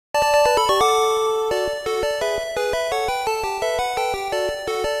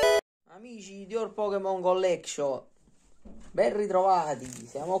Signor Pokémon Collection, ben ritrovati,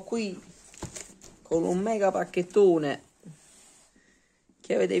 siamo qui con un mega pacchettone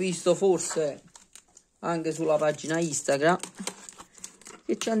che avete visto forse anche sulla pagina Instagram,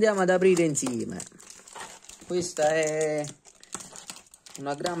 che ci andiamo ad aprire insieme. Questa è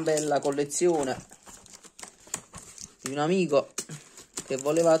una gran bella collezione di un amico che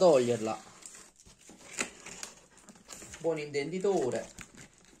voleva toglierla, buon intenditore.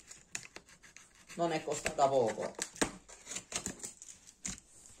 Non è costata poco,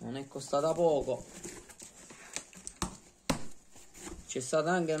 non è costata poco, c'è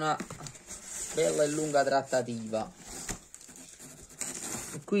stata anche una bella e lunga trattativa.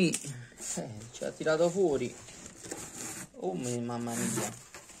 E qui ci ha tirato fuori, oh mamma mia,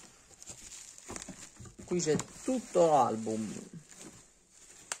 qui c'è tutto l'album,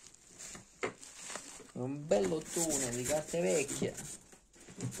 un bel lottone di carte vecchie.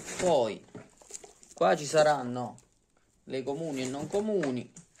 Poi qua ci saranno le comuni e non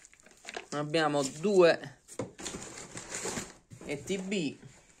comuni, abbiamo 2 ETB,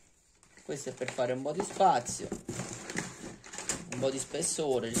 questo è per fare un po' di spazio, un po' di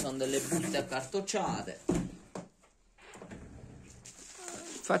spessore. Ci sono delle buste accartocciate.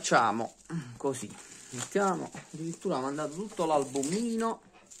 Facciamo così, mettiamo, addirittura ha mandato tutto l'albumino.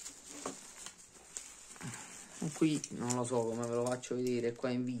 Qui non lo so come ve lo faccio vedere qua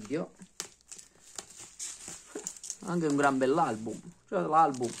in video, anche un gran bell'album, cioè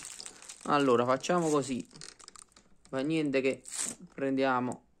l'album. Allora facciamo così, fa niente che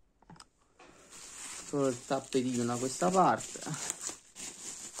prendiamo solo il tappetino da questa parte,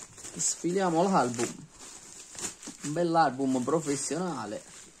 sfiliamo l'album, un bell'album professionale,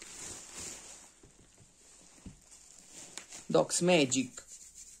 Docs Magic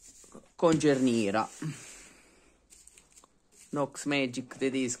con cerniera, Docs Magic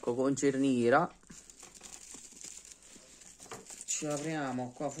tedesco con cerniera. Ci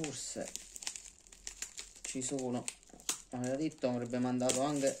apriamo qua, forse ci sono, aveva detto avrebbe mandato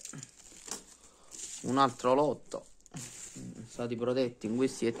anche un altro lotto, sono stati protetti in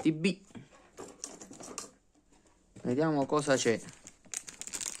questi ETB. Vediamo cosa c'è.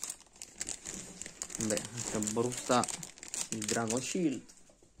 Beh, c'è brusta il Dragon Shield.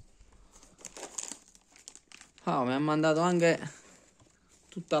 Ah, mi ha mandato anche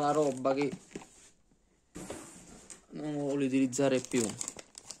tutta la roba che non voglio utilizzare più.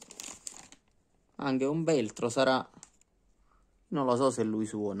 Anche un veltro sarà, non lo so se lui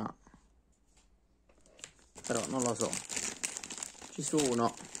suona, però non lo so. Ci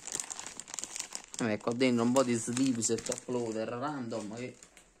sono, ecco, dentro un po' di sleeves e top loader random che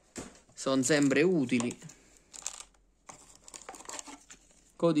sono sempre utili.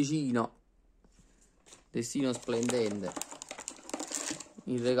 Codicino destino splendente,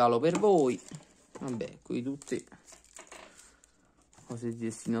 il regalo per voi. Vabbè, qui tutti cose di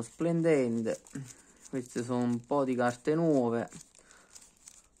destino splendente. Queste sono un po' di carte nuove,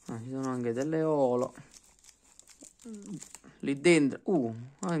 ci sono anche delle olo lì dentro,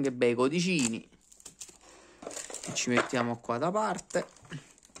 anche bei codicini che ci mettiamo qua da parte.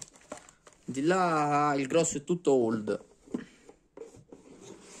 Di là il grosso è tutto old,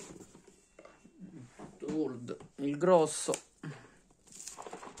 il grosso.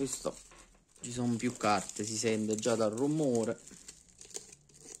 Questo ci sono più carte, si sente già dal rumore.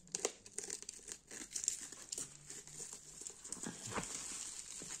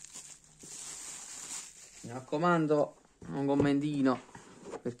 Mi raccomando, un commentino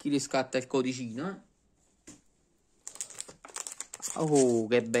per chi riscatta il codicino, Oh,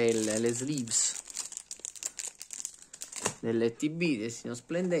 che belle le sleeves dell'ETB, destino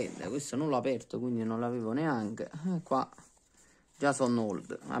splendente. Questo non l'ho aperto, quindi non l'avevo neanche. Qua già sono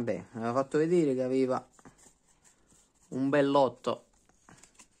old. Vabbè, aveva fatto vedere che aveva un bel lotto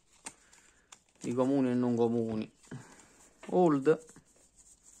di comuni e non comuni. Old.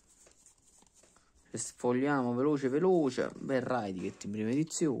 Sfogliamo veloce veloce. Bel Ride in prima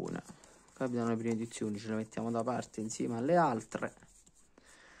edizione. Capitano le prime edizioni, ce le mettiamo da parte insieme alle altre.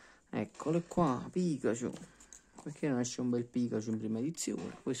 Eccole qua, Pikachu. Perché non esce un bel Pikachu in prima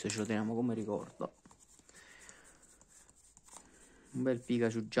edizione? Questo ce lo teniamo come ricordo. Un bel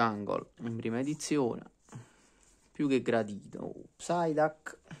Pikachu Jungle in prima edizione, più che gradito.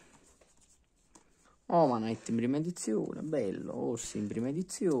 Psyduck, Omanite in prima edizione, bello. Orsi in prima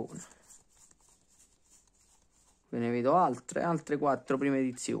edizione. Ve ne vedo altre 4 prime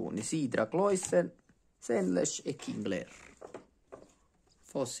edizioni: Sidra, Cloyster, Sandlash e Kingler.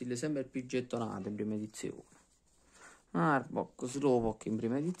 Fossile sempre più gettonate in prima edizione. Arbok, Slowpoke in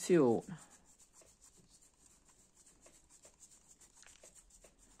prima edizione.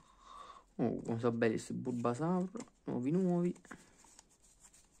 Come sono belli questi bulbasauro, nuovi.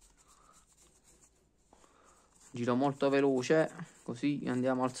 Giro molto veloce, così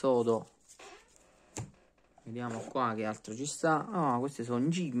andiamo al sodo. Vediamo qua che altro ci sta. Ah, queste sono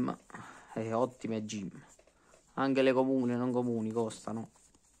gym, ottime gym. Anche le comuni e non comuni costano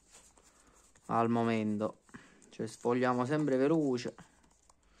al momento. Cioè sfogliamo sempre veloce.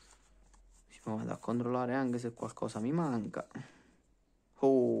 Vado a controllare anche se qualcosa mi manca.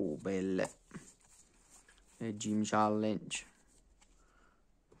 Oh, belle. Le gym challenge.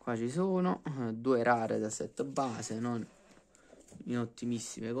 Qua ci sono 2 rare da set base, non in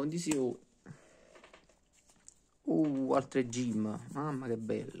ottimissime condizioni. Altre gym. Mamma che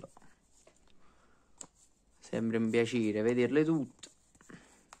bello. Sembra un piacere vederle tutte.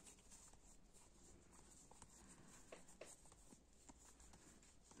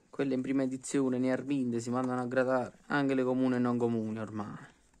 Quelle in prima edizione ne ha vinte, si mandano a gradare. Anche le comuni e non comuni ormai.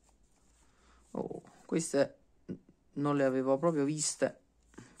 Oh, queste non le avevo proprio viste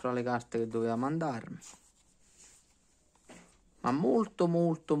fra le carte che doveva mandarmi. Ma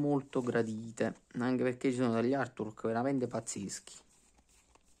molto gradite. Anche perché ci sono degli artwork veramente pazzeschi.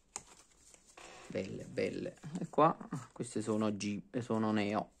 Belle. E qua, queste sono sono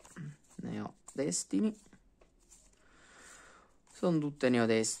Neo Destiny. Sono tutte Neo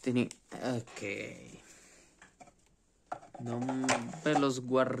Destiny. Ok. Un bello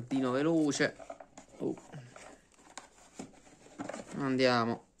sguardino veloce.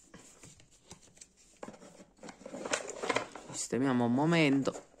 Andiamo. Sistemiamo un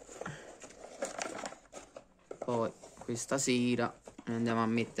momento. Poi questa sera andiamo a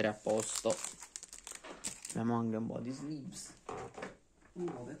mettere a posto. Abbiamo anche un po' di sleeves.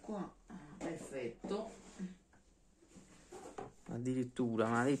 Che qua. Perfetto. Addirittura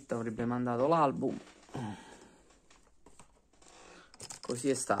Maledetta avrebbe mandato l'album. Così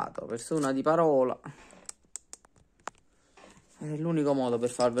è stato. Persona di parola. L'unico modo per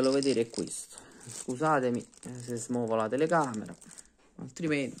farvelo vedere è questo. Scusatemi se smuovo la telecamera,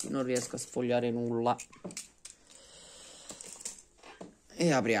 altrimenti non riesco a sfogliare nulla.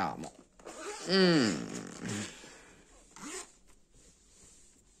 E apriamo.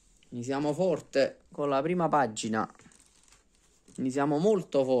 Iniziamo forte con la prima pagina. Iniziamo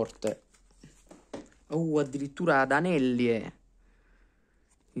molto forte. Addirittura ad anelli.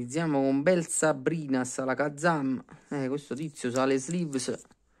 Iniziamo con bel Sabrinas alla Kazam. Questo tizio sa le sleeves.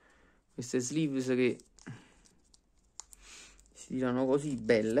 Queste sleeves che si tirano così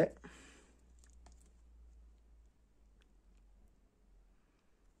belle.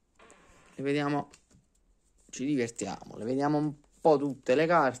 Le vediamo. Ci divertiamo. Le vediamo un po' tutte le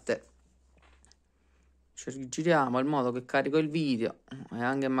carte. Ci rigiriamo in modo che carico il video. E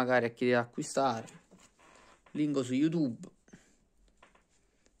anche magari a chi deve acquistare. Link su YouTube.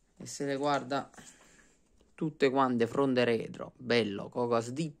 E se le guarda tutte quante fronte retro. Bello, coco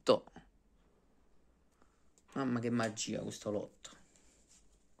sditto. Mamma che magia questo lotto.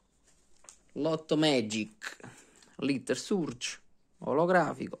 Lotto Magic. Litter Surge.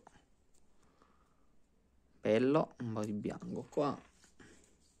 Olografico. Bello, un po' di bianco qua.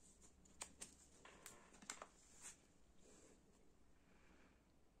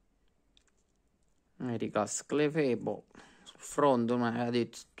 Erika Sclefebo. Sul fronte mi aveva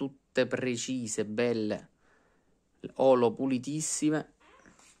detto tutte precise, belle. Olo pulitissime.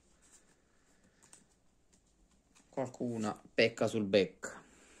 Qualcuna pecca sul becco.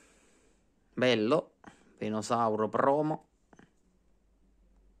 Bello. Venosauro promo.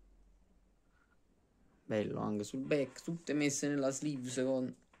 Bello anche sul back. Tutte messe nella sleeves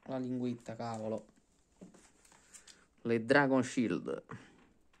con la linguetta, cavolo. Le Dragon Shield.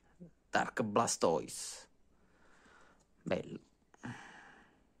 Dark Blastoise. Bello.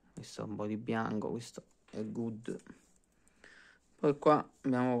 Questo è un po' di bianco. Questo è good. Poi qua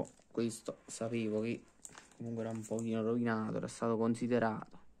abbiamo questo. Sapevo che comunque era un pochino rovinato. Era stato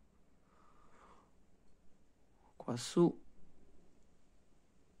considerato. Qua su.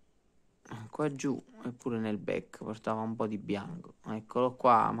 Qua giù e pure nel back portava un po' di bianco. Eccolo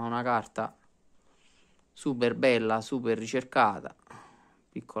qua, ma una carta super bella, super ricercata.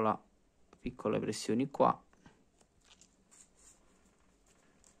 Piccole pressioni qua.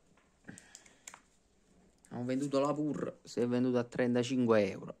 Ho venduto la Pur, si è venduta a 35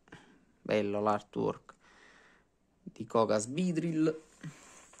 euro. Bello l'artwork di Coca Sbidrill.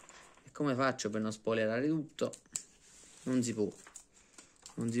 E come faccio per non spoilerare tutto? Non si può.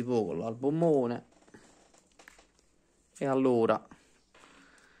 Non si può con l'albumone. E allora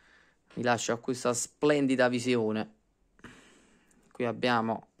vi lascio a questa splendida visione. Qui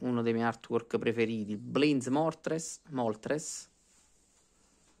abbiamo uno dei miei artwork preferiti, Blaine's Moltres.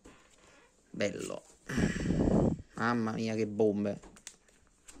 bello. Mamma mia che bombe.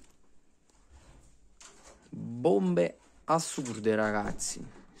 Bombe assurde, ragazzi.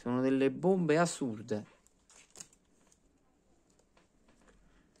 Sono delle bombe assurde.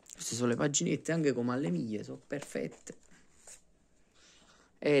 Queste sono le paginette anche come alle mie, sono perfette.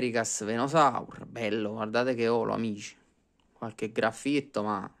 Ericas Venosaur, bello, guardate che olo, amici. Qualche graffietto,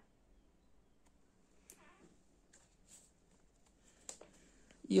 ma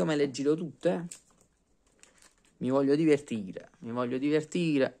io me le giro tutte. Mi voglio divertire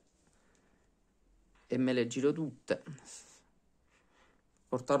e me le giro tutte.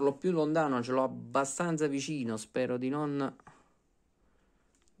 Portarlo più lontano, ce l'ho abbastanza vicino, spero di non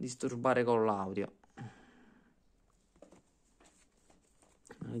disturbare con l'audio.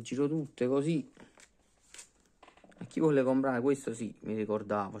 Me le giro tutte così. A chi vuole comprare questo, sì, mi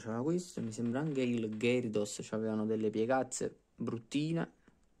ricordavo, c'era questo, mi sembra anche il Gyarados, c'avevano delle piegazze bruttine,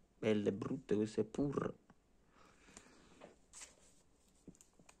 belle brutte, queste pur.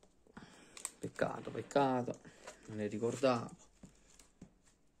 Peccato, me ne ricordavo.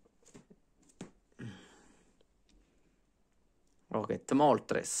 Rocket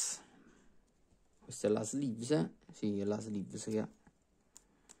Moltres. Questa è la sleeves, eh? Sì, è la sleeves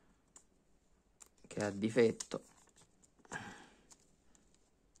che ha difetto.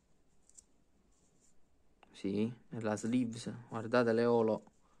 Sì, è la sleeves. Guardate le olo.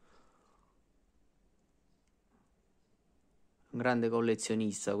 Un grande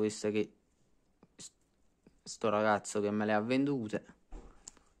collezionista questo, che sto ragazzo che me le ha vendute.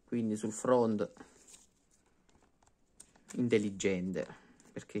 Quindi sul front intelligente,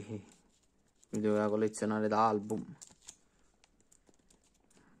 perché mi doveva collezionare da album.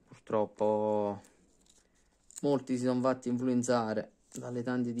 Purtroppo molti si sono fatti influenzare dalle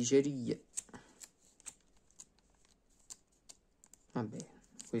tante dicerie. Vabbè,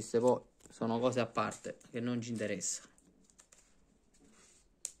 queste poi sono cose a parte che non ci interessano.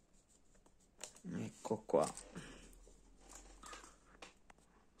 Ecco qua.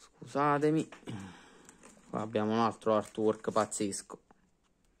 Scusatemi. Qua abbiamo un altro artwork pazzesco.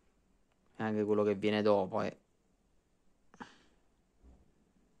 E anche quello che viene dopo è.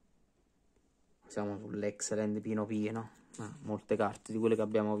 Siamo sull'excellent pieno pieno. Molte carte di quelle che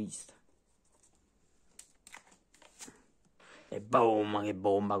abbiamo visto. E boom, che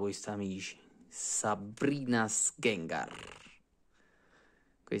bomba questa, amici. Sabrina's Gengar.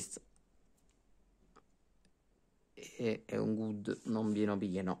 Questo è un good non pieno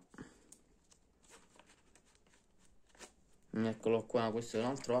pieno. Eccolo qua, questo è un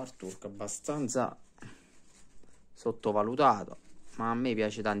altro artwork abbastanza sottovalutato, ma a me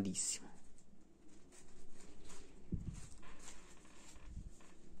piace tantissimo.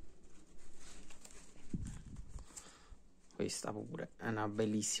 Questa pure è una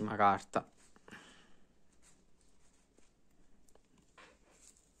bellissima carta.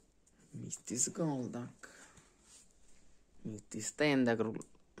 Mistis Goldak, Mistis Tentacruel,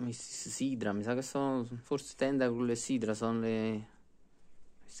 Mistis Sidra, mi sa che sono forse Tentacruel e Sidra sono le,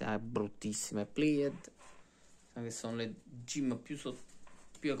 queste bruttissime, Played, sa che sono le gym più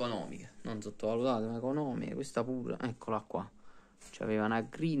economiche, non sottovalutate ma economiche. Questa pure, eccola qua, c'aveva una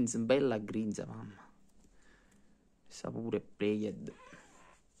greens, bella greens, mamma. Questa pure è Played,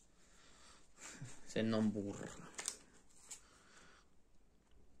 se non pur.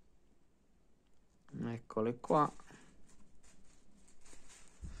 Eccole qua.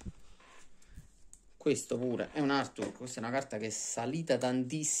 Questo pure è un artwork, questa è una carta che è salita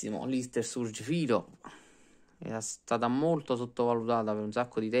tantissimo, l'Easter Surge Filo, era stata molto sottovalutata per un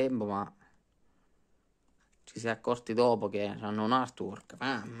sacco di tempo, ma ci si è accorti dopo che hanno un artwork,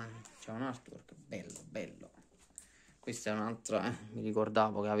 mamma mia, c'è un artwork bello. Questa è un'altra, mi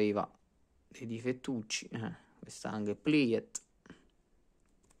ricordavo che aveva dei difettucci, questa anche Played,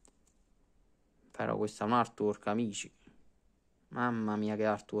 però questa è un artwork, amici, mamma mia che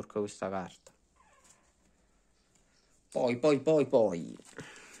artwork questa carta. Poi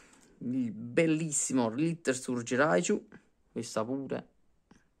il bellissimo Litter Surge Raichu, questa pure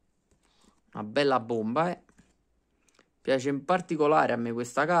una bella bomba, piace in particolare a me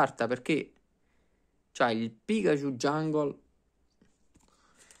questa carta perché c'ha il Pikachu Jungle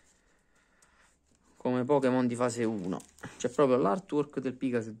come Pokémon di fase 1, c'è proprio l'artwork del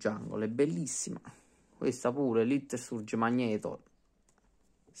Pikachu Jungle, è bellissima. Questa pure Litter Surge Magneto,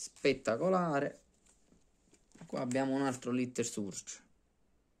 spettacolare. Qua abbiamo un altro Litter Surge.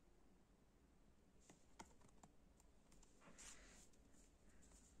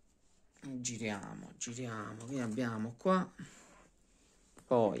 Giriamo, che abbiamo qua?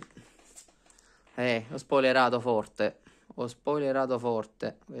 Poi, ho spoilerato forte,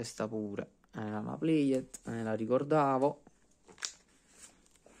 questa pure. era una played, me la ricordavo.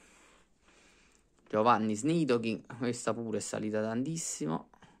 Giovanni Snidokin, questa pure è salita tantissimo.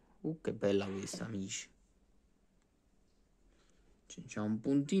 Che bella questa, amici. C'è un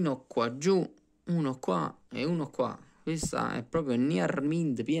puntino qua giù, uno qua e uno qua. Questa è proprio near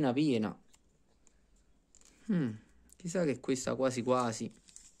mint, piena piena. Chissà che questa quasi quasi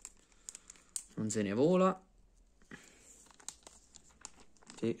non se ne vola.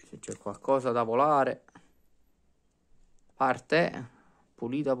 Sì, se c'è qualcosa da volare. Parte,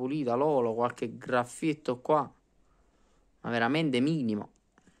 pulita pulita, lolo, qualche graffietto qua. Ma veramente minimo.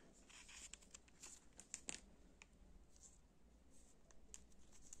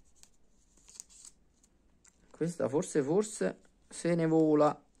 Questa forse se ne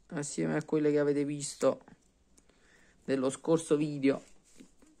vola assieme a quelle che avete visto dello scorso video,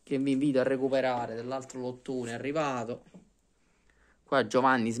 che vi invito a recuperare, dell'altro lottone arrivato. Qua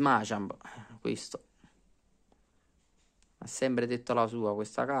Giovanni Smachamp, questo ha sempre detto la sua,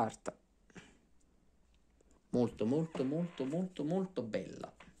 questa carta. Molto molto molto molto molto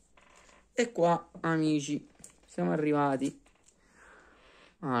bella. E qua, amici, siamo arrivati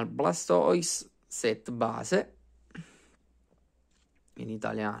al Blastoise set base, in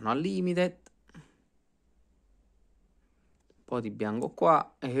italiano al limited. Un po' di bianco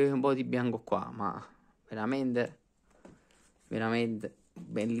qua e un po' di bianco qua, ma veramente veramente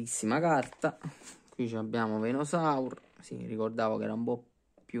bellissima carta. Qui abbiamo Venusaur, sì, ricordavo che era un po'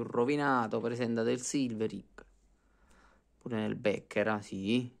 più rovinato, presenta del Silveric pure nel back, era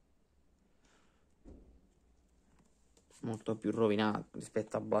sì, molto più rovinato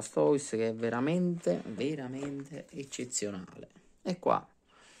rispetto a Blastoise, che è veramente veramente eccezionale. E qua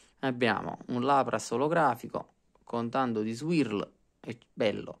abbiamo un Lapras olografico con tanto di swirl, è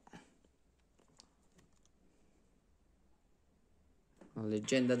bello. La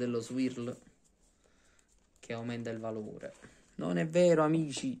leggenda dello swirl che aumenta il valore. Non è vero,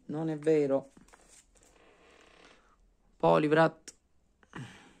 amici, non è vero. Poliwrath,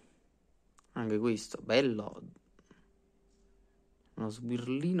 anche questo bello, uno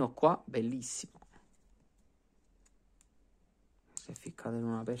swirlino qua bellissimo. Si è ficcato in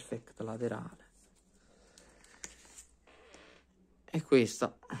una perfect laterale. E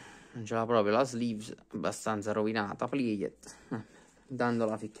questa non ce l'ha proprio, la sleeves abbastanza rovinata, played. Intanto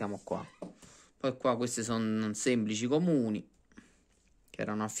la ficchiamo qua. Poi qua queste sono semplici comuni che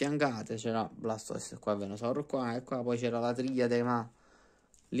erano affiancate, c'era Blastoise qua, Venusaur qua e qua poi c'era la triade, ma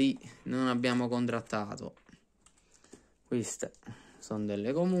lì non abbiamo contrattato. Queste sono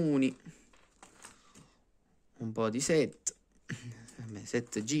delle comuni, un po' di set,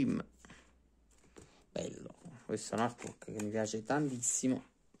 set gym, bello. Questo è un artwork che mi piace tantissimo,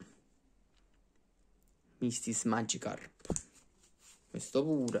 Mistis Magikarp. Questo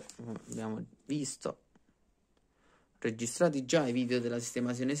pure abbiamo visto, registrati già i video della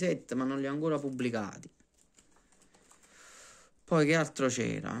sistemazione set, ma non li ho ancora pubblicati. Poi che altro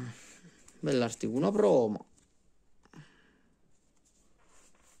c'era? Bell'articolo promo,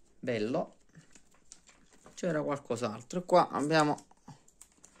 bello. C'era qualcos'altro. E qua abbiamo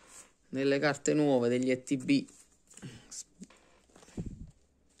delle carte nuove degli ETB,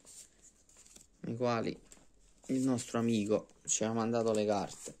 nei quali il nostro amico ci ha mandato le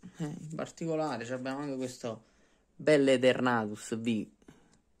carte. In particolare abbiamo anche questo Belle Eternatus V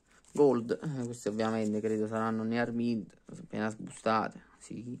Gold. Queste ovviamente credo saranno near mint, appena sbustate.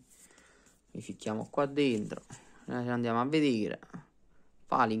 Sì, li ficchiamo qua dentro, ci andiamo a vedere.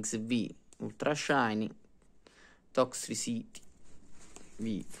 Phalanx V Ultra Shiny, Toxtricity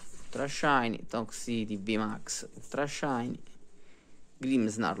V Ultra Shiny, Toxicity V Max Ultra Shiny,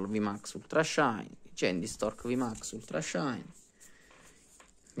 Grimmsnarl V Max Ultra Shiny, Candystork V Max Ultra Shiny.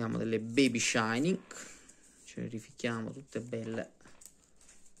 Abbiamo delle Baby Shining, ce le rificchiamo tutte belle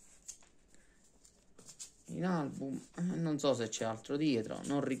in album. Non so se c'è altro dietro,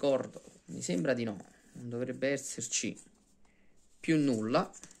 non ricordo, mi sembra di no, non dovrebbe esserci più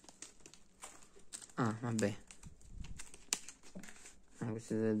nulla. Ah, vabbè,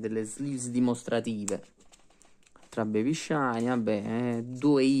 queste sono delle sleeves dimostrative tra Baby Shiny, vabbè,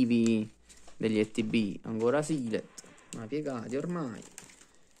 due Eevee degli ETB ancora sealed, ma piegati ormai,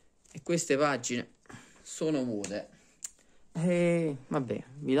 e queste pagine sono vuote. E vabbè,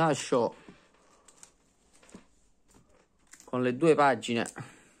 vi lascio con le due pagine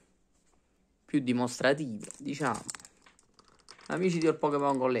più dimostrative, diciamo. Amici del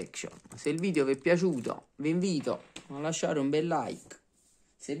Pokémon Collection, se il video vi è piaciuto vi invito a lasciare un bel like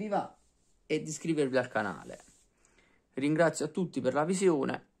se vi va e di iscrivervi al canale. Ringrazio a tutti per la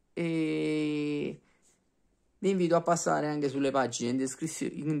visione e Vi invito a passare anche sulle pagine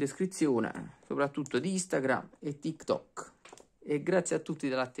in descrizione, soprattutto di Instagram e TikTok. E grazie a tutti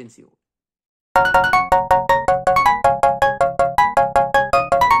dell'attenzione.